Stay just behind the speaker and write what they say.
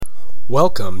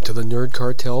Welcome to the Nerd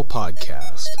Cartel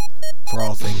podcast, for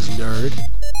all things nerd,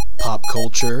 pop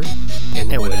culture, and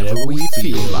whatever we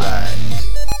feel like.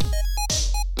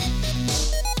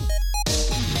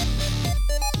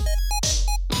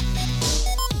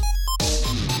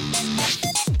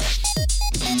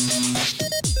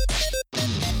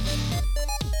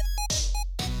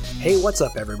 Hey, what's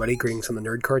up, everybody? Greetings from the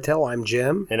Nerd Cartel. I'm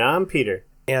Jim. And I'm Peter.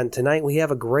 And tonight we have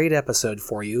a great episode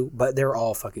for you, but they're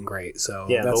all fucking great, so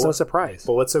that's no surprise.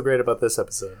 But what's so great about this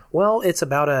episode? Well, it's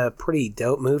about a pretty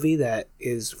dope movie that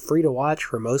is free to watch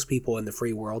for most people in the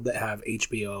free world that have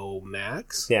HBO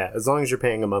Max. Yeah, as long as you're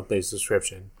paying a monthly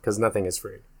subscription, because nothing is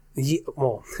free. Yeah,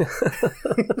 well,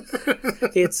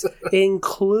 it's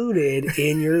included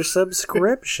in your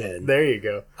subscription. There you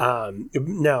go.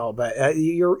 No, but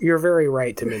you're very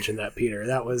right to mention that, Peter.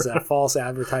 That was false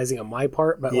advertising on my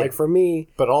part, but like for me,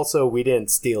 but also we didn't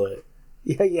steal it.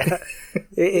 Yeah.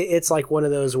 It's like one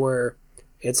of those where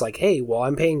it's like, hey, well,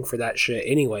 I'm paying for that shit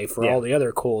anyway for all the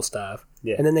other cool stuff.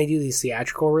 Yeah. And then they do these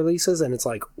theatrical releases, and it's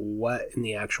like, what in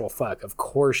the actual fuck? Of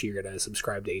course you're going to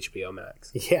subscribe to HBO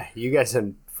Max. Yeah, you guys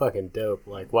are fucking dope.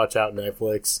 Like, watch out,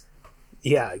 Netflix.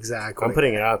 Yeah, exactly. I'm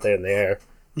putting it out there in the air.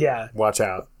 Yeah. Watch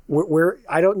out.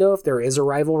 I don't know if there is a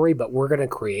rivalry, but we're going to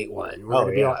create one.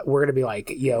 We're going to be like,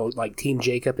 you know, like Team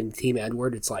Jacob and Team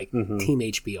Edward. It's like Team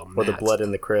HBO Max. Or the Blood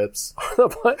in the Crips.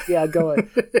 Yeah, going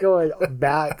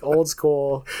back, old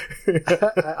school.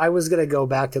 I was going to go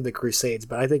back to the Crusades,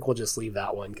 but I think we'll just leave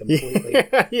that one completely.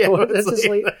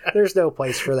 There's no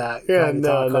place for that kind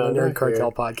of talk on the Nerd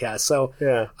Cartel podcast. So,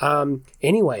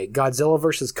 anyway, Godzilla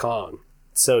versus Kong.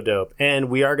 So dope. And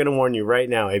we are going to warn you right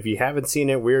now, if you haven't seen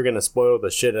it, we're going to spoil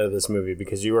the shit out of this movie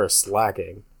because you are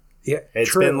slacking. Yeah,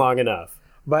 it's been long enough.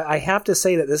 But I have to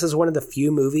say that this is one of the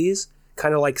few movies,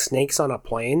 kind of like Snakes on a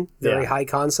Plane, very high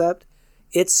concept.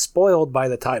 It's spoiled by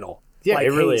the title. Yeah, like,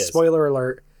 it really is. Spoiler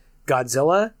alert,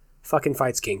 Godzilla fucking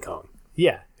fights King Kong.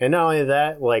 Yeah, and not only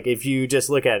that, like if you just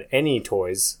look at any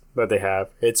toys that they have,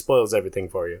 it spoils everything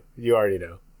for you. You already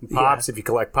know. Pops, if you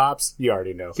collect Pops, you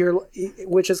already know.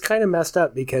 Which is kind of messed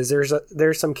up because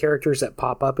there's some characters that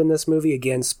pop up in this movie.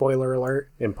 Again, spoiler alert.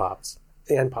 In Pops.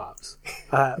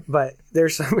 But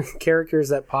there's some characters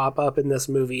that pop up in this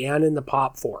movie and in the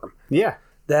Pop form. Yeah.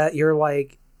 That you're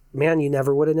like, man, you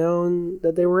never would have known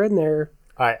that they were in there.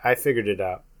 I figured it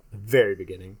out at the very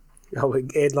beginning. Oh,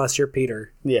 unless you're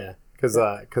Peter. Yeah.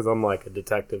 Because I'm like a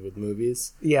detective with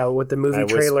movies. Yeah, with the movie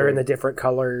trailer and the different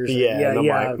colors. Yeah.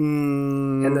 Like,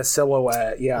 and the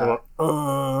silhouette. Yeah.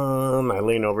 I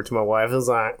lean over to my wife. I was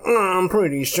like, I'm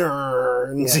pretty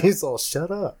sure. And she's all, shut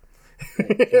up.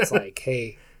 It's like,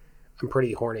 hey, I'm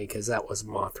pretty horny because that was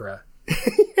Mothra.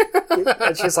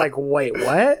 And she's like, wait,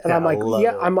 what? And I'm like,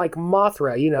 I'm like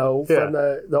Mothra, from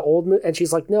the old movie. And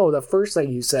she's like, no, the first thing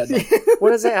you said. Like,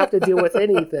 what does that have to do with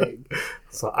anything?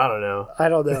 So I don't know.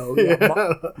 Yeah,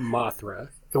 Mothra.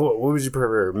 What would you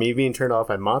prefer? Me being turned off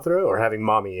by Mothra or having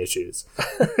mommy issues?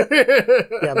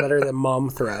 Yeah, better than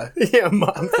Momthra. Yeah,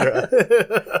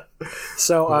 Momthra.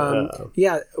 So,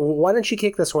 why don't you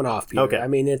kick this one off, Peter? Okay. I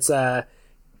mean, it's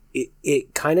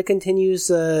it kind of continues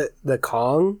the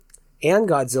Kong and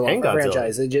Godzilla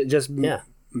franchise. It just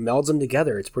melds them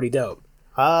together. It's pretty dope.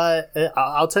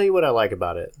 I'll tell you what I like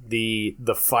about it.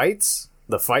 The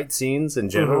fight scenes in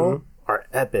general are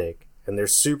epic, and they're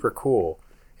super cool.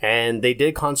 And they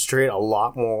did concentrate a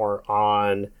lot more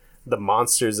on the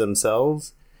monsters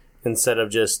themselves instead of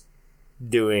just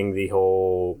doing the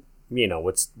whole,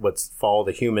 what's follow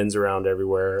the humans around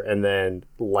everywhere and then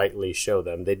lightly show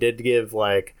them. They did give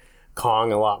like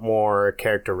Kong a lot more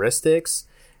characteristics,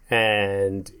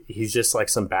 and he's just like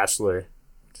some bachelor,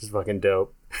 just fucking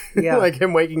dope. Yeah, like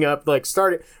him waking up, like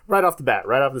starting right off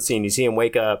the scene. You see him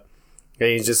wake up. And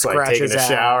he's just like taking a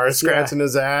shower, scratching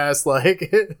his ass,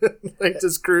 like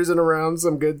just cruising around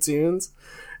some good tunes.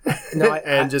 No,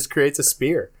 just creates a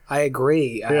spear. I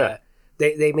agree. Yeah.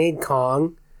 They made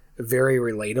Kong very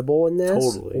relatable in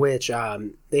this, totally. Which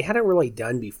they hadn't really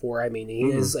done before. I mean, he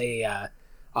is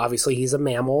obviously he's a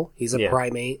mammal, he's a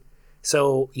primate.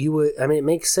 So it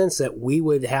makes sense that we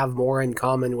would have more in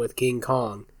common with King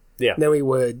Kong than we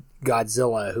would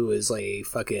Godzilla, who is a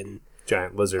fucking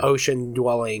giant lizard,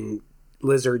 ocean-dwelling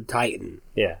lizard titan.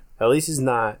 Yeah, at least he's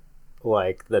not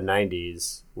like the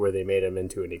 90s where they made him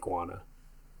into an iguana.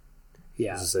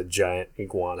 Yeah, this is a giant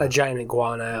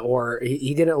iguana. Or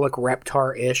he didn't look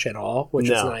Reptar-ish at all, which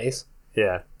is nice.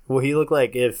 Yeah, well, he looked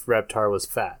like if Reptar was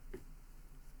fat.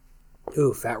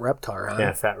 Ooh, fat Reptar, huh?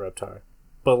 Yeah, fat Reptar.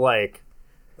 But like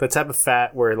the type of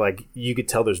fat where like you could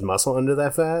tell there's muscle under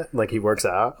that fat, like he works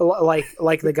out.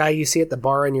 Like the guy you see at the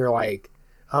bar and you're like,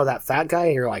 oh, that fat guy,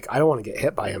 and you're like, I don't want to get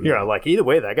hit by him. You're like, either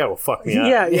way, that guy will fuck me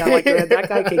up. Yeah, like that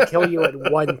guy can kill you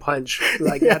in one punch.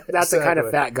 Like that's exactly the kind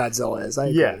of fat Godzilla is. I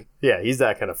agree. Yeah, he's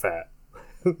that kind of fat.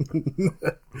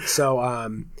 So,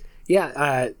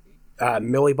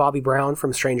 Millie Bobby Brown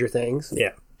from Stranger Things.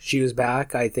 Yeah, she was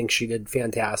back. I think she did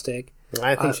fantastic.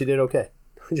 I think she did okay.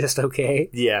 Just okay.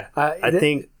 Yeah, I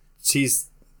think she's.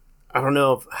 I don't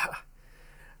know if.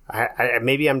 I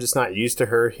maybe I'm just not used to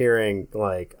her hearing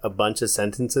like a bunch of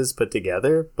sentences put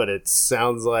together, but it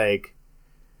sounds like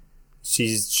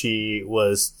she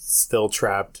was still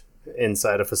trapped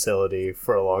inside a facility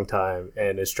for a long time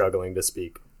and is struggling to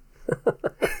speak.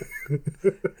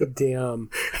 Damn.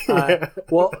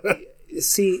 Well,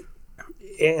 see,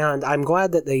 and I'm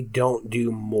glad that they don't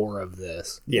do more of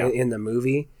this in the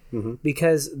movie,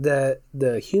 because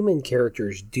the human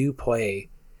characters do play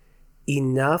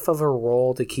enough of a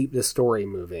role to keep the story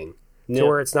moving to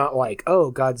where it's not like,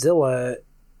 oh, Godzilla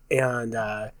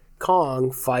and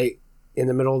Kong fight in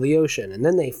the middle of the ocean, and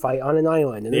then they fight on an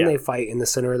island, and then they fight in the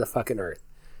center of the fucking earth.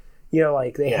 You know,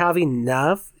 like they have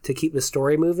enough to keep the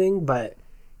story moving, but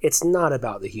it's not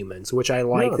about the humans, which I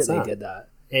like that they did that.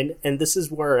 And this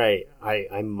is where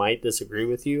I might disagree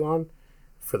with you on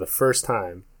for the first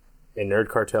time in Nerd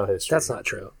Cartel history. That's not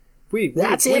true.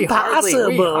 That's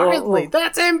impossible.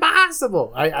 That's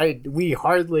impossible. We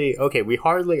hardly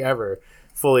ever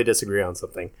fully disagree on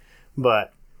something,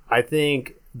 but I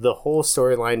think the whole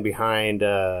storyline behind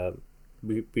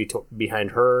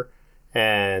her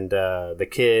and the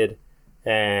kid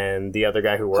and the other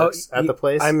guy who works at the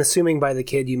place. I'm assuming by the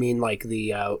kid you mean like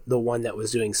the one that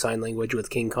was doing sign language with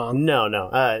King Kong. No.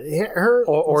 Her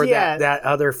or that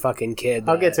other fucking kid.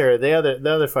 I'll get to her. The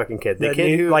other fucking kid. The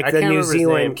kid who like the New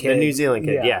Zealand kid. The New Zealand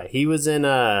kid. Yeah, he was in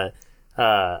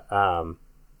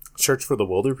Search for the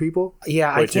Wilder People.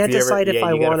 Yeah, I can't decide if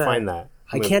I want to find that.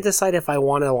 I can't decide if I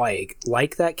want to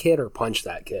like that kid or punch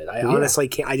that kid. I honestly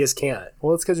can't. I just can't.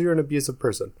 Well, it's because you're an abusive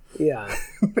person. Yeah,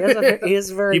 he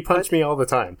is very. You punch me all the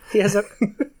time. He has a.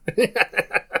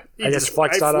 I just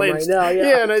flexed on him right now.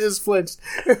 Yeah, and I just flinched.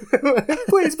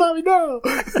 Please, Bobby, no.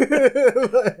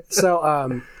 So,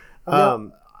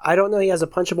 I don't know. He has a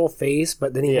punchable face,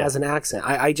 but then he has an accent.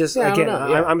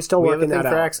 I'm still working that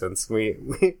out. For accents,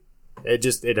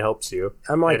 it helps you.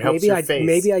 I'm like,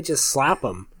 maybe I just slap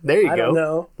him. There you go. I don't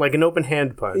know. Like an open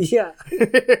hand punch. Yeah.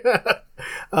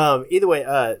 Either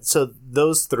way, so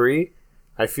those three,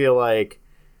 I feel like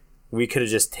we could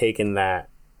have just taken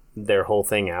their whole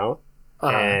thing out,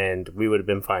 and we would have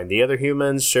been fine. The other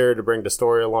humans, sure, to bring the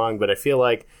story along, but I feel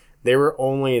like they were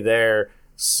only there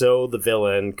so the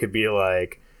villain could be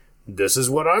like, this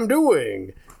is what I'm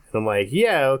doing. And I'm like,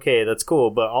 yeah, okay, that's cool.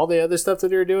 But all the other stuff that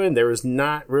they were doing, there was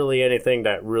not really anything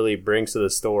that really brings to the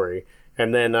story.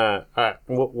 And then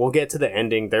we'll get to the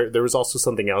ending. There was also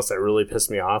something else that really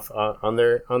pissed me off on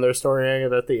their story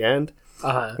at the end,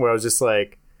 where I was just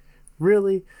like,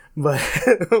 really? But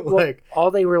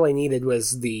all they really needed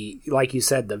was like you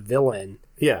said, the villain.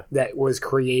 Yeah, that was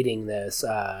creating this,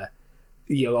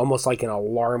 almost like an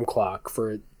alarm clock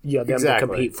for them to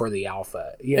compete for the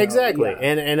alpha. Exactly,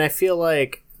 and I feel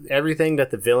like everything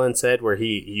that the villain said, where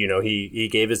he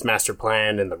gave his master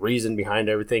plan and the reason behind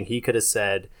everything, he could have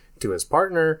said to his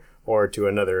partner or to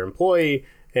another employee,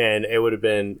 and it would have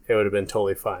been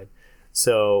totally fine.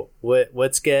 So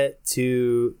let's get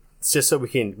to, just so we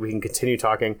can continue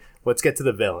talking. Let's get to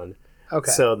the villain.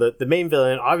 Okay. So the main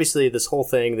villain, obviously, this whole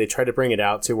thing, they try to bring it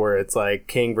out to where it's like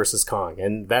King versus Kong,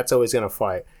 and that's always going to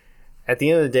fight. At the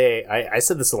end of the day, I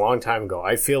said this a long time ago.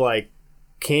 I feel like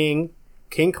King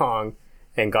Kong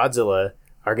and Godzilla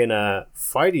are going to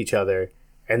fight each other,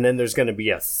 and then there's going to be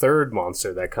a third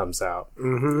monster that comes out,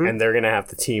 and they're going to have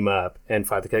to team up and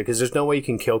fight the kid, because there's no way you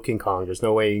can kill King Kong. There's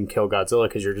no way you can kill Godzilla,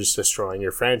 because you're just destroying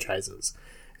your franchises.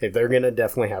 They're going to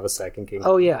definitely have a second King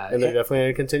Kong. Oh, yeah. And they're definitely going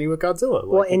to continue with Godzilla.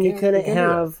 Well, and you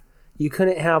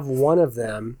couldn't have one of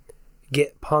them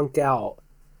get punked out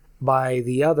by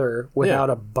the other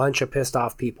without a bunch of pissed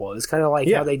off people. It's kind of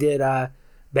like how they did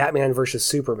Batman versus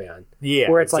Superman. Yeah,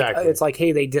 where it's exactly. it's like,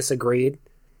 hey, they disagreed,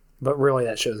 but really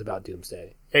that show's about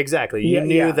Doomsday. Exactly. You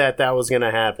knew that was going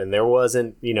to happen. There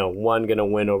wasn't, one going to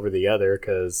win over the other,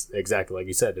 because exactly like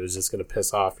you said, it was just going to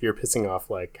piss off. You're pissing off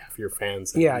like half your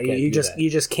fans. Yeah, you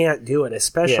just can't do it,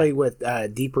 especially with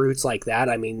deep roots like that.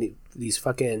 I mean, these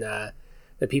fucking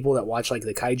the people that watch like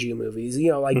the kaiju movies,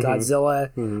 like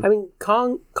Godzilla. I mean,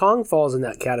 Kong falls in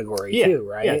that category too,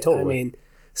 right? Yeah, totally. I mean,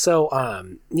 so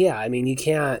I mean, you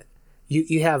can't.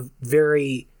 You have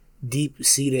very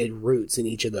deep-seated roots in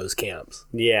each of those camps.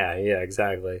 Yeah,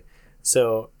 exactly.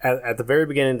 So at the very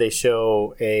beginning, they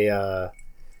show a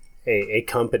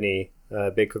company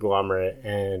big conglomerate,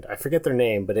 and I forget their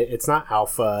name, but it's not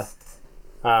Alpha,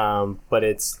 but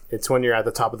it's when you're at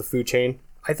the top of the food chain.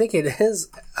 I think it is.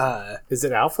 Is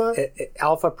it Alpha?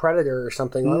 Alpha Predator or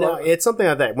something like that? No, it's something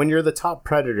like that. When you're the top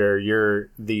predator, you're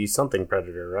the something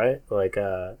predator, right? Like,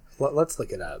 let's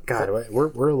look it up. God,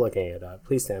 we're looking it up.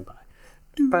 Please stand by.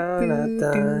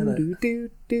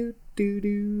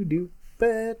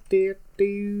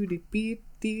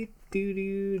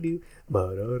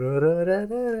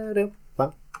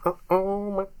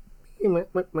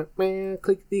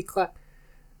 Clickety clap.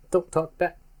 Don't talk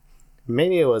back.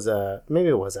 Maybe it was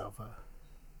Alpha.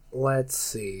 Let's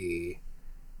see.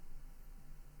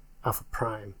 Alpha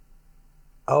Prime.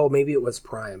 Oh, maybe it was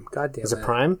Prime. God damn it. Is it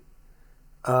Prime?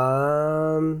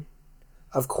 Of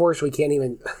course we can't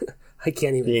even. I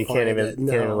can't even. You can't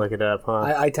even look it up,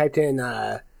 huh? I typed in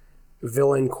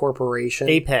Villain Corporation.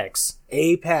 Apex.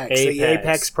 The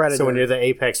Apex Predator. So when you're the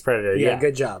Apex Predator, yeah.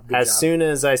 Good job. As soon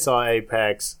as I saw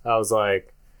Apex, I was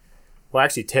like, well,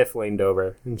 actually, Tiff leaned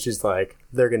over and she's like,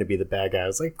 they're going to be the bad guy. I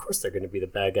was like, of course they're going to be the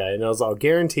bad guy. And I was all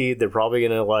guaranteed they're probably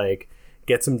going to like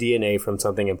get some DNA from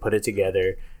something and put it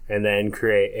together and then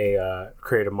create a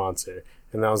monster.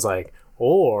 And I was like,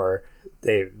 or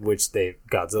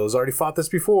Godzilla's already fought this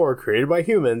before, created by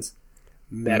humans,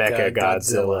 Mecha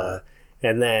Godzilla.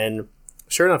 And then,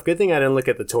 sure enough, good thing I didn't look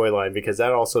at the toy line because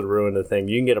that also ruined the thing.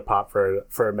 You can get a pop for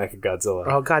a Mecha Godzilla.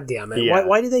 Oh, God damn it. Yeah.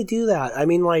 Why do they do that? I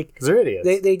mean, like... Because they're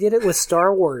idiots. They did it with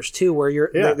Star Wars, too,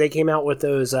 where they came out with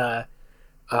those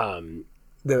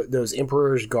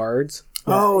Emperor's Guards.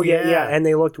 Oh, yeah. And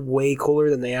they looked way cooler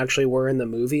than they actually were in the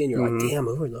movie, and you're like, damn,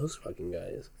 who are those fucking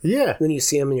guys? Yeah. And then you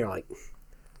see them, and you're like...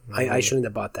 I shouldn't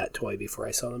have bought that toy before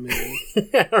I saw the movie.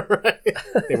 Yeah, right.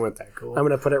 They weren't that cool. I'm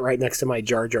going to put it right next to my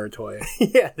Jar Jar toy.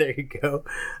 Yeah, there you go.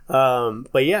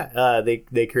 But yeah,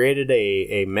 they created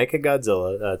a Mecha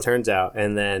Godzilla, turns out.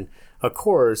 And then, of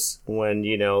course, when,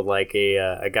 like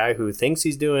a guy who thinks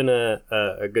he's doing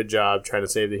a good job trying to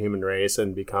save the human race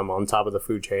and become on top of the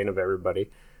food chain of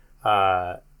everybody,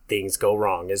 things go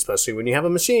wrong, especially when you have a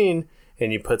machine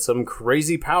and you put some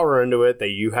crazy power into it that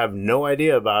you have no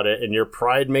idea about it, and your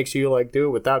pride makes you like do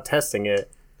it without testing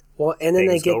it. Well, and then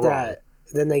they get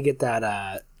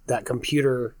that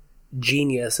computer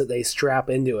genius that they strap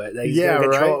into it. They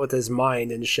control it with his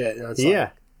mind and shit. And it's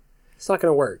like, it's not going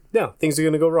to work. No, things are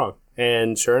going to go wrong.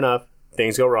 And sure enough,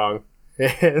 things go wrong.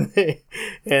 The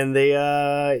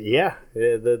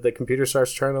computer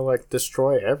starts trying to like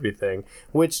destroy everything.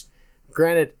 Which,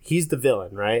 granted, he's the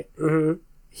villain, right? Mm-hmm.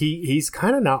 He's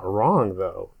kind of not wrong,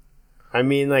 though. I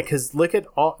mean, like, because look at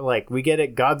all, like, we get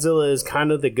it, Godzilla is kind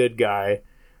of the good guy,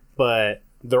 but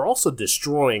they're also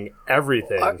destroying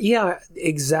everything. Yeah,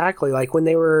 exactly. Like, when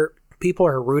people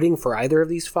are rooting for either of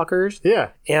these fuckers. Yeah.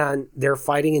 And they're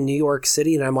fighting in New York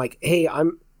City, and I'm like, hey, I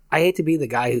hate to be the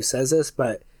guy who says this,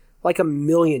 but like 1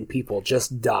 million people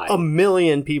just died. 1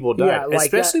 million people died. Yeah, like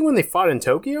especially when they fought in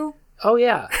Tokyo. Oh,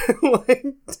 yeah. Like,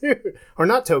 dude. Or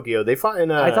not Tokyo. They fought in...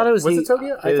 I thought it was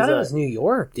Tokyo? I thought it was New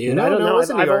York, dude. No, I don't know.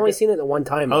 I've only seen it the one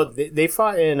time. Oh, they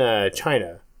fought in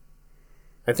China.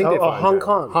 I think they fought in Hong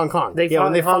Kong. Hong Kong. They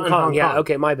fought in Hong Kong. Yeah,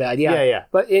 okay, my bad. Yeah. Yeah.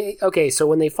 But, so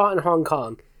when they fought in Hong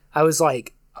Kong, I was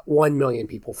like, 1 million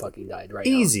people fucking died right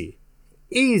now.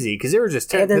 Easy, because they were just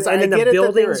terrible. And then the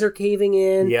buildings are caving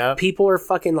in. Yeah. People are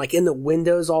fucking like in the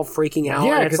windows all freaking out.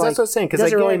 Yeah, because that's what I was saying. It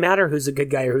doesn't really matter who's a good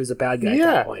guy or who's a bad guy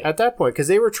at that point. Because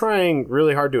they were trying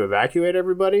really hard to evacuate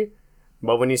everybody.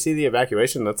 But when you see the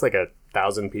evacuation, that's like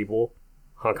 1,000 people.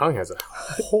 Hong Kong has a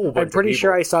whole bunch of people. I'm pretty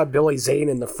sure I saw Billy Zane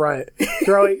in the front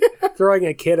throwing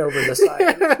a kid over the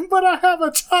side. But I have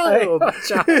a child.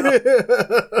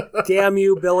 Damn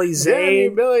you, Billy Zane. Damn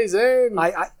you, Billy Zane.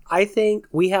 I think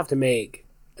we have to make...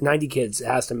 90 Kids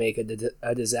has to make a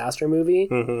disaster movie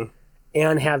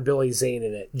and have Billy Zane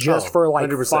in it just for like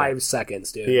 100%. 5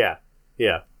 seconds, dude. Yeah.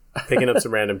 Picking up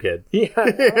some random kid. Yeah.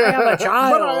 I have a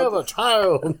child. But I have a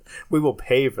child. We will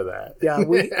pay for that. Yeah.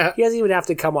 He doesn't even have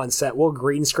to come on set. We'll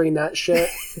green screen that shit.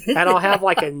 And I'll have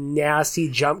like a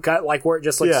nasty jump cut, like where it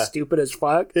just looks stupid as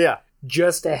fuck. Yeah.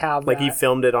 just to have like that. He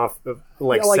filmed it off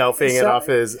selfing it off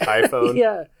his iPhone.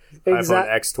 Yeah,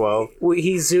 exactly. iPhone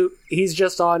X12. He's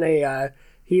just on a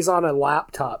he's on a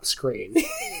laptop screen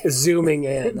zooming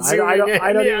in. I don't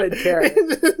even care.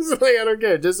 I don't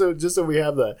care. Just so we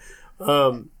have that.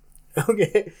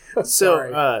 Okay.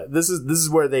 So this is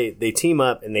where they team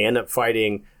up and they end up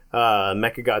fighting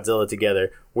Mechagodzilla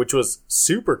together, which was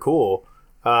super cool.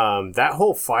 That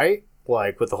whole fight,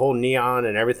 like with the whole neon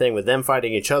and everything, with them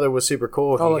fighting each other, was super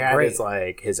cool. He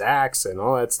had his axe and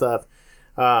all that stuff.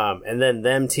 And then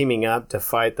them teaming up to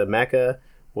fight the mecha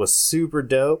was super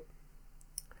dope.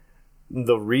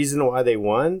 The reason why they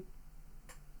won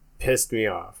pissed me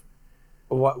off.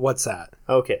 What's that?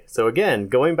 Okay, so again,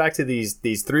 going back to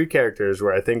these three characters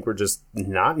where I think were just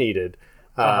not needed.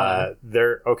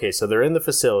 They're in the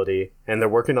facility and they're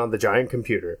working on the giant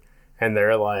computer, and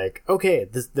they're like, okay,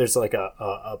 there's like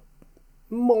a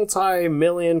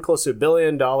multi-million, close to $1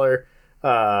 billion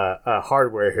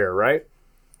hardware here, right?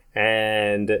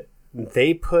 And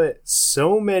they put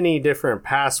so many different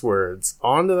passwords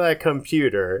onto that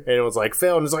computer, and it was like,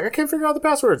 fail, and it's like, I can't figure out the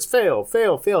passwords. Fail.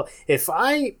 If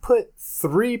I put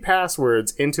 3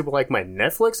 passwords into like my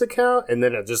Netflix account and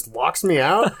then it just locks me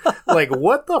out, like,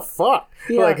 what the fuck?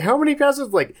 Yeah. Like, how many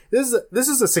passwords? Like, this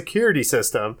is a security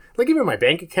system. Like, even my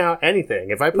bank account, anything.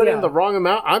 If I put in the wrong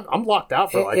amount, I'm locked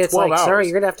out for like 12 hours. Sorry,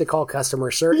 you're gonna have to call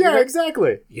customer service. Yeah,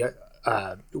 exactly. Yeah.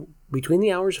 Between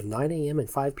the hours of 9 a.m. and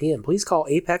 5 p.m., please call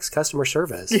Apex Customer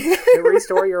Service to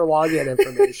restore your login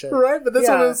information. Right, but this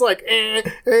one is like,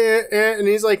 and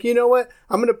he's like, you know what?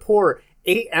 I'm going to pour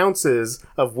 8 ounces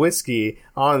of whiskey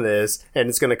on this, and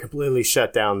it's going to completely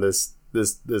shut down this.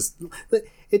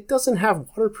 It doesn't have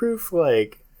waterproof,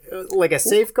 like a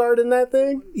safeguard in that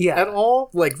thing at all.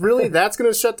 Like, really, that's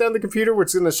going to shut down the computer, which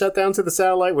is going to shut down to the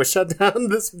satellite, which shut down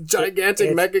this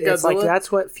gigantic Mecha Godzilla. It's like,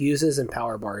 that's what fuses and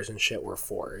power bars and shit were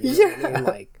for. You know what I mean?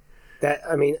 Like that.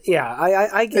 I mean, yeah,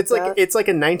 I get it's that. It's like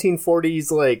a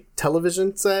 1940s like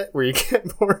television set where you can't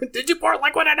pour. Did you pour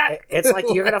liquid in it? It's like,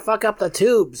 you're gonna fuck up the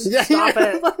tubes. Stop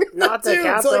it! Not the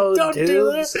cathode don't tubes. Do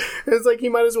that. It's like,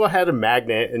 you might as well had a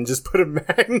magnet and just put a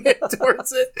magnet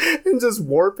towards it and just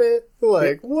warp it.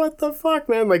 Like, what the fuck,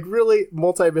 man? Like, really,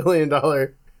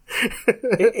 multi-billion-dollar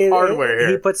hardware here.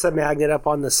 He puts a magnet up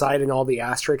on the side, and all the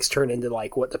asterisks turn into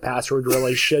like what the password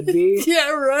really should be.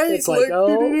 Yeah, right. It's like,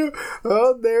 oh,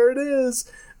 there it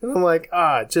is. And I'm like,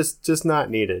 just not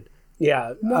needed.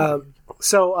 Yeah. No.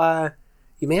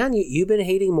 Man, you've been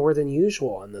hating more than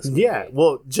usual on this movie. Yeah,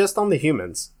 well, just on the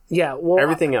humans. Yeah, well,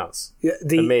 everything else,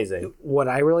 amazing. What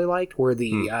I really liked were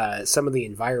the some of the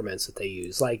environments that they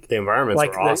used, like the environments,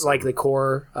 like were awesome. Like the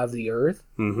core of the Earth.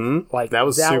 Mm-hmm. Like that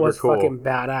was super cool. Fucking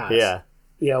badass.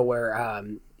 Yeah, where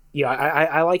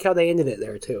I like how they ended it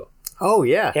there too. Oh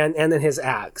yeah, and then his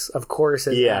axe, of course,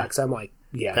 his axe. I'm like,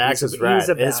 yeah, the axe is rad,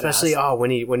 especially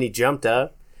when he jumped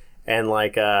up and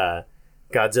like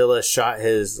Godzilla shot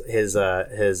his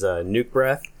nuke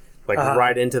breath. Like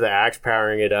right into the axe,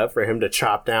 powering it up for him to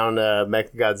chop down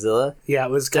Mechagodzilla. Yeah,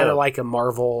 it was kind of like a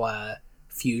Marvel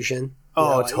fusion.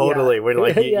 Oh, totally. When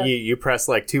like you press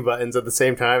like 2 buttons at the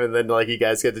same time, and then like you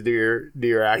guys get to do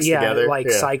your axe together. Like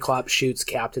Cyclops shoots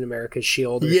Captain America's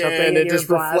shield or something, and it just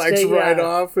reflects right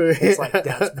off. It's like,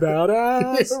 that's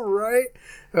badass. Yeah, right?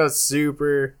 That was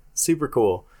super, super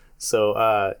cool.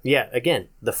 So, again,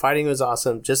 the fighting was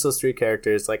awesome. Just those 3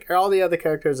 characters. Like, all the other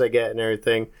characters I get and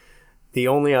everything. The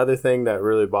only other thing that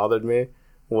really bothered me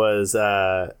was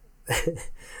the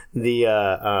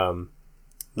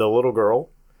little girl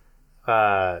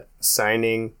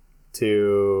signing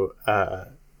to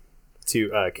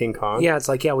King Kong. Yeah, it's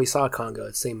like, we saw Congo.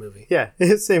 It's the same movie. Yeah,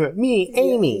 it's the same. Me,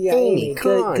 Amy,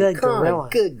 Kong, good gorilla.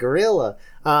 Good gorilla.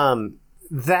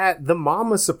 That the mom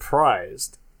was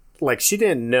surprised. Like, she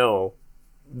didn't know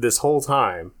this whole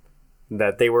time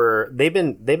that they've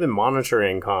been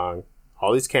monitoring Kong.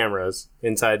 All these cameras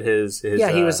inside his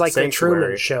he was like sanctuary. The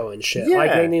Truman Show and shit. Yeah.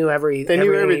 Like, they knew everything he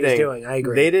was doing. I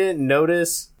agree. They didn't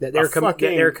notice that they're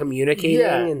communicating.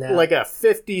 Yeah, and that. Like a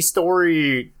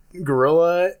 50-story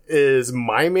gorilla is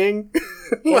miming,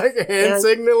 like hand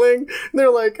signaling. And they're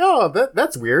like, oh,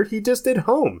 that's weird. He just did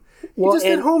home. He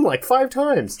did home like 5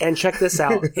 times. And check this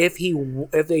out. If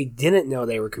they didn't know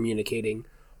they were communicating,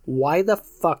 why the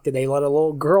fuck did they let a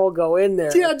little girl go in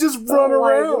there? Yeah, just run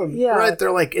around. Yeah. Right?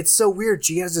 They're like, it's so weird.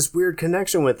 She has this weird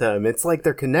connection with him. It's like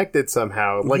they're connected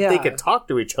somehow. Like they could talk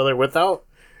to each other without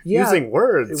using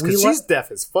words. Because she's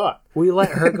deaf as fuck. We let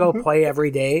her go play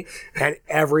every day, and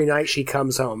every night she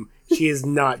comes home, she is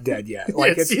not dead yet.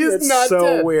 Like, it's not so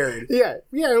dead. Weird. Yeah.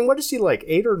 Yeah, and what is she, like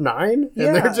 8 or 9?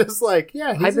 And they're just like, he's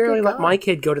I barely let my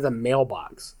kid go to the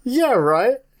mailbox. Yeah,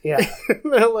 right? Yeah.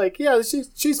 They're like,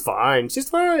 she's fine. She's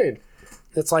fine.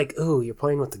 It's like, ooh, you're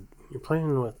playing with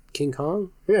King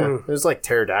Kong? Yeah. There's like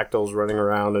pterodactyls running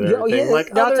around and everything. Yeah,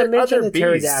 like not to mention the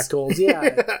beasts. Pterodactyls.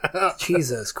 Yeah.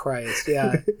 Jesus Christ.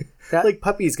 Yeah. Like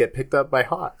puppies get picked up by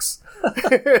hawks.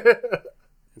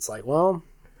 It's like, well,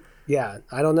 yeah,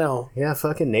 I don't know. Yeah,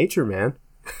 fucking nature, man.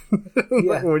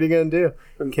 What are you gonna do?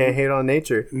 Can't hate on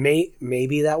nature.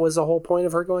 Maybe that was the whole point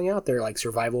of her going out there, like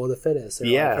survival of the fittest. They're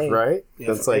like, hey, right.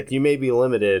 That's like, you may be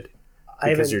limited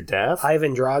because you're deaf.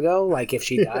 Ivan Drago, like, if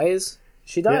she dies,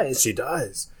 she dies. Yeah, she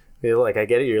dies. You're like, I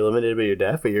get it, you're limited, but you're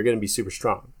deaf, but you're gonna be super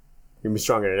strong. You're gonna be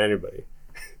stronger than anybody.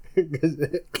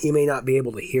 You may not be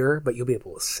able to hear, but you'll be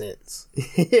able to sense.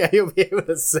 Yeah, you'll be able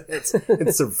to sense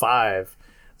and survive.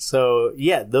 So,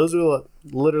 yeah, those are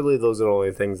the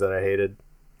only things that I hated.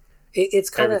 It's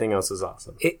kind of... Everything else is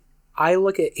awesome. I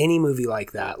look at any movie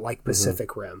like that, like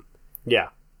Pacific Rim. Yeah.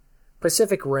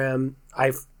 Pacific Rim,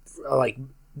 I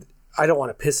don't want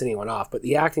to piss anyone off, but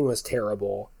the acting was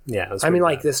terrible. Yeah, I mean,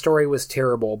 like, the story was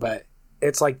terrible, but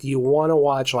it's like, do you want to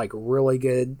watch, like, really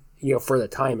good, you know, for the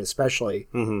time especially,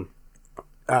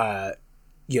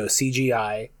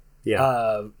 CGI,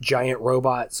 giant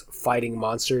robots fighting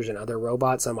monsters and other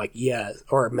robots? I'm like, yeah,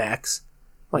 or mechs.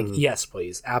 I'm like, yes,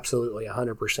 please, absolutely,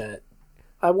 100%.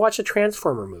 I watch the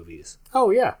Transformer movies.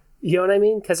 Oh, yeah. You know what I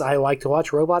mean? Because I like to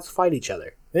watch robots fight each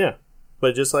other. Yeah.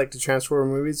 But just like the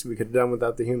Transformer movies, we could have done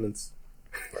without the humans.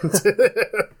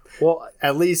 Well,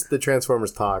 at least the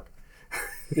Transformers talk.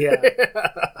 Yeah.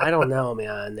 I don't know,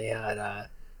 man. They had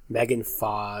Megan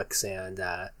Fox and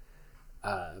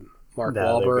Mark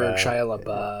Wahlberg, Shia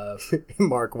LaBeouf.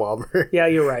 Mark Wahlberg. Yeah,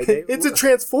 you're right. It's a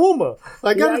Transformer.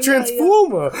 I got a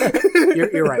Transformer. Yeah.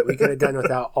 You're right. We could have done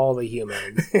without all the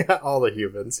humans. Yeah, all the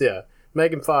humans, yeah.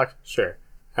 Megan Fox, sure.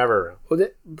 Have her around. Well,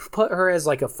 put her as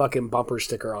like a fucking bumper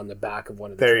sticker on the back of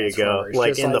one of the Transformers.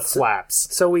 Like in the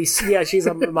flaps. So we see, yeah, she's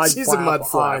a mud she's flap, a mud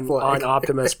flap on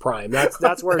Optimus Prime.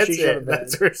 That's where she should have been.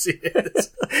 That's where she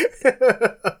is.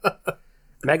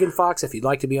 Megan Fox, if you'd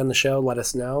like to be on the show, let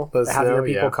us know. Have your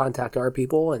people contact our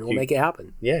people, and we'll make it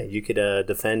happen. Yeah, you could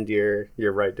defend your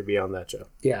right to be on that show.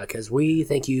 Yeah, because we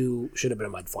think you should have been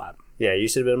a mud flap. Yeah, you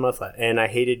should have been a mud flap. And I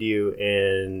hated you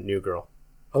in New Girl.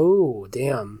 Oh,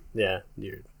 damn. Yeah,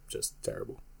 you're just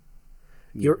terrible.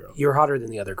 You're hotter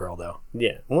than the other girl, though.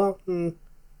 Yeah, well...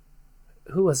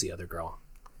 Who was the other girl?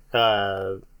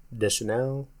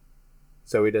 Deschanel?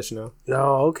 Zoe Deschanel?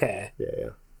 Oh, okay.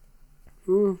 Yeah.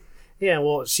 Yeah,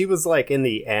 well, she was, like, in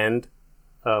the end,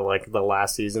 like, the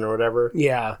last season or whatever.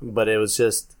 Yeah. But it was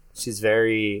just... She's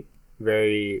very,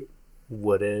 very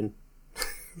wooden.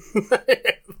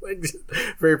 Like,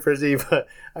 very pretty, but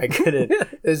I couldn't.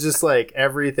 It's just like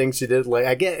everything she did. Like,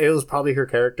 I get it was probably her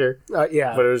character.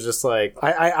 Yeah, but it was just like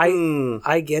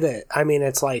I get it. I mean,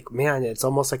 it's like, man, it's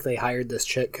almost like they hired this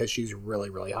chick because she's really,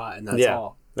 really hot, and that's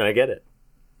all. And I get it.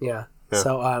 Yeah.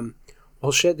 So,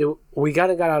 well, shit, we got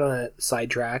out on a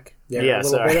sidetrack. Yeah, a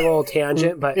little bit of a little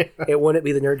tangent, but it wouldn't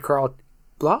be the Nerd Carl.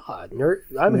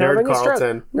 Nerd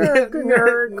Carlton. Nerd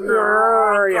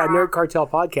Cartel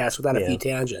podcast without a few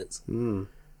tangents.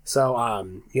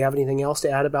 So, you have anything else to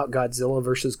add about Godzilla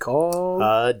versus Kong?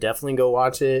 Definitely go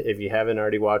watch it if you haven't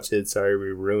already watched it. Sorry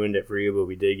we ruined it for you, but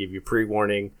we did give you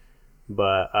pre-warning.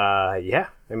 But yeah,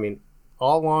 I mean,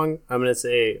 all along, I'm gonna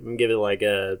give it like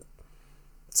a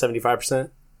 75%,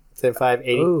 75,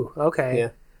 80. Ooh, okay.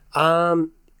 Yeah.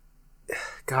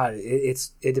 God,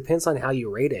 it depends on how you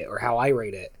rate it or how I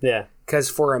rate it. Yeah.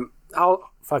 Because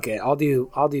I'll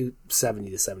do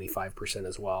 70 to 75%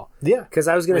 as well. Yeah. Because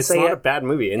I was going to say it's not a bad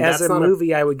movie. And as a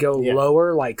movie, I would go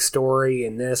lower, like story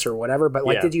and this or whatever. But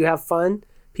like, did you have fun?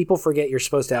 People forget you're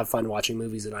supposed to have fun watching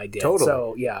movies, and I did. Totally.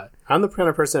 So yeah. I'm the kind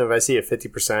of person, if I see a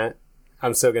 50%,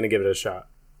 I'm still going to give it a shot.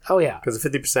 Oh yeah. Because the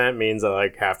 50% means that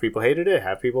like half people hated it,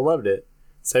 half people loved it.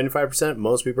 75%,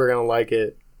 most people are going to like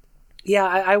it. Yeah,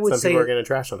 I would say some people are going to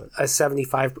trash on it. A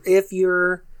 75. If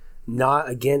you're not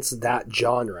against that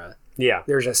genre,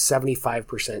 there's a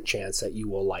 75% chance that you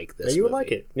will like this. You would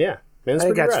like it, yeah. I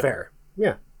think that's fair.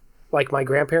 Yeah, like my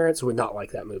grandparents would not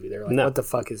like that movie. They're like, "What the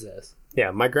fuck is this?" Yeah,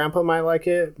 my grandpa might like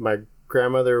it. My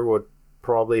grandmother would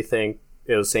probably think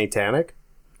it was satanic.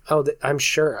 Oh, I'm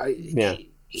sure.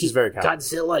 She's very kind.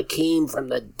 Godzilla came from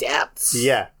the depths.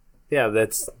 Yeah,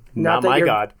 that's. Not my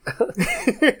God.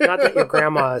 Not that your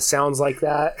grandma sounds like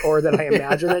that, or that I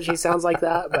imagine that she sounds like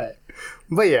that, but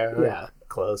yeah,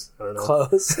 close. I don't know.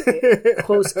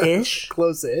 Close-ish.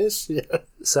 Close-ish. Yeah.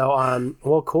 So,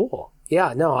 well, cool.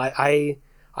 Yeah, no, I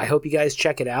hope you guys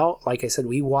check it out. Like I said,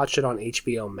 we watched it on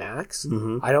HBO Max.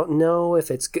 Mm-hmm. I don't know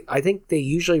if it's good. I think they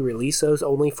usually release those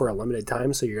only for a limited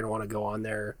time, so you're gonna want to go on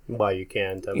there while you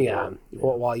can.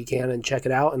 While you can, and check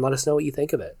it out, and let us know what you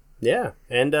think of it. Yeah,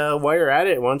 and while you're at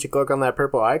it, why don't you click on that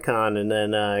purple icon and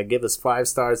then give us 5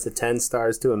 stars to 10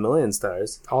 stars to 1,000,000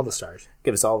 stars. All the stars.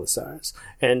 Give us all the stars.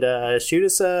 And shoot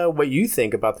us what you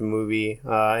think about the movie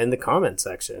in the comment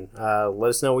section. Let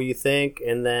us know what you think,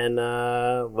 and then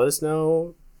let us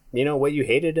know, what you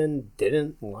hated and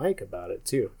didn't like about it,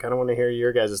 too. Kind of want to hear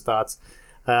your guys' thoughts.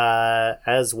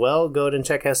 As well, go ahead and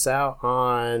check us out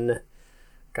on...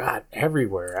 God,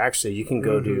 everywhere, actually. You can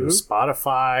go to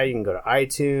Spotify, you can go to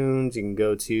iTunes, you can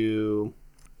go to...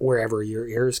 Wherever your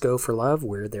ears go for love,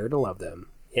 we're there to love them.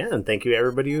 Yeah, and thank you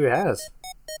everybody who has.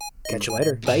 Catch you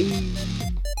later. Bye.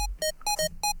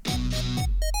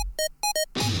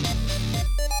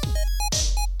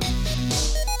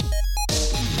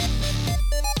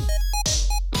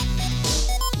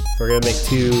 We're going to make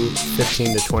 2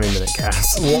 15 to 20 minute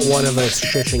casts. One of us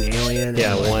shishing alien.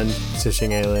 Yeah, one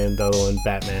shishing alien, the other one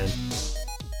Batman.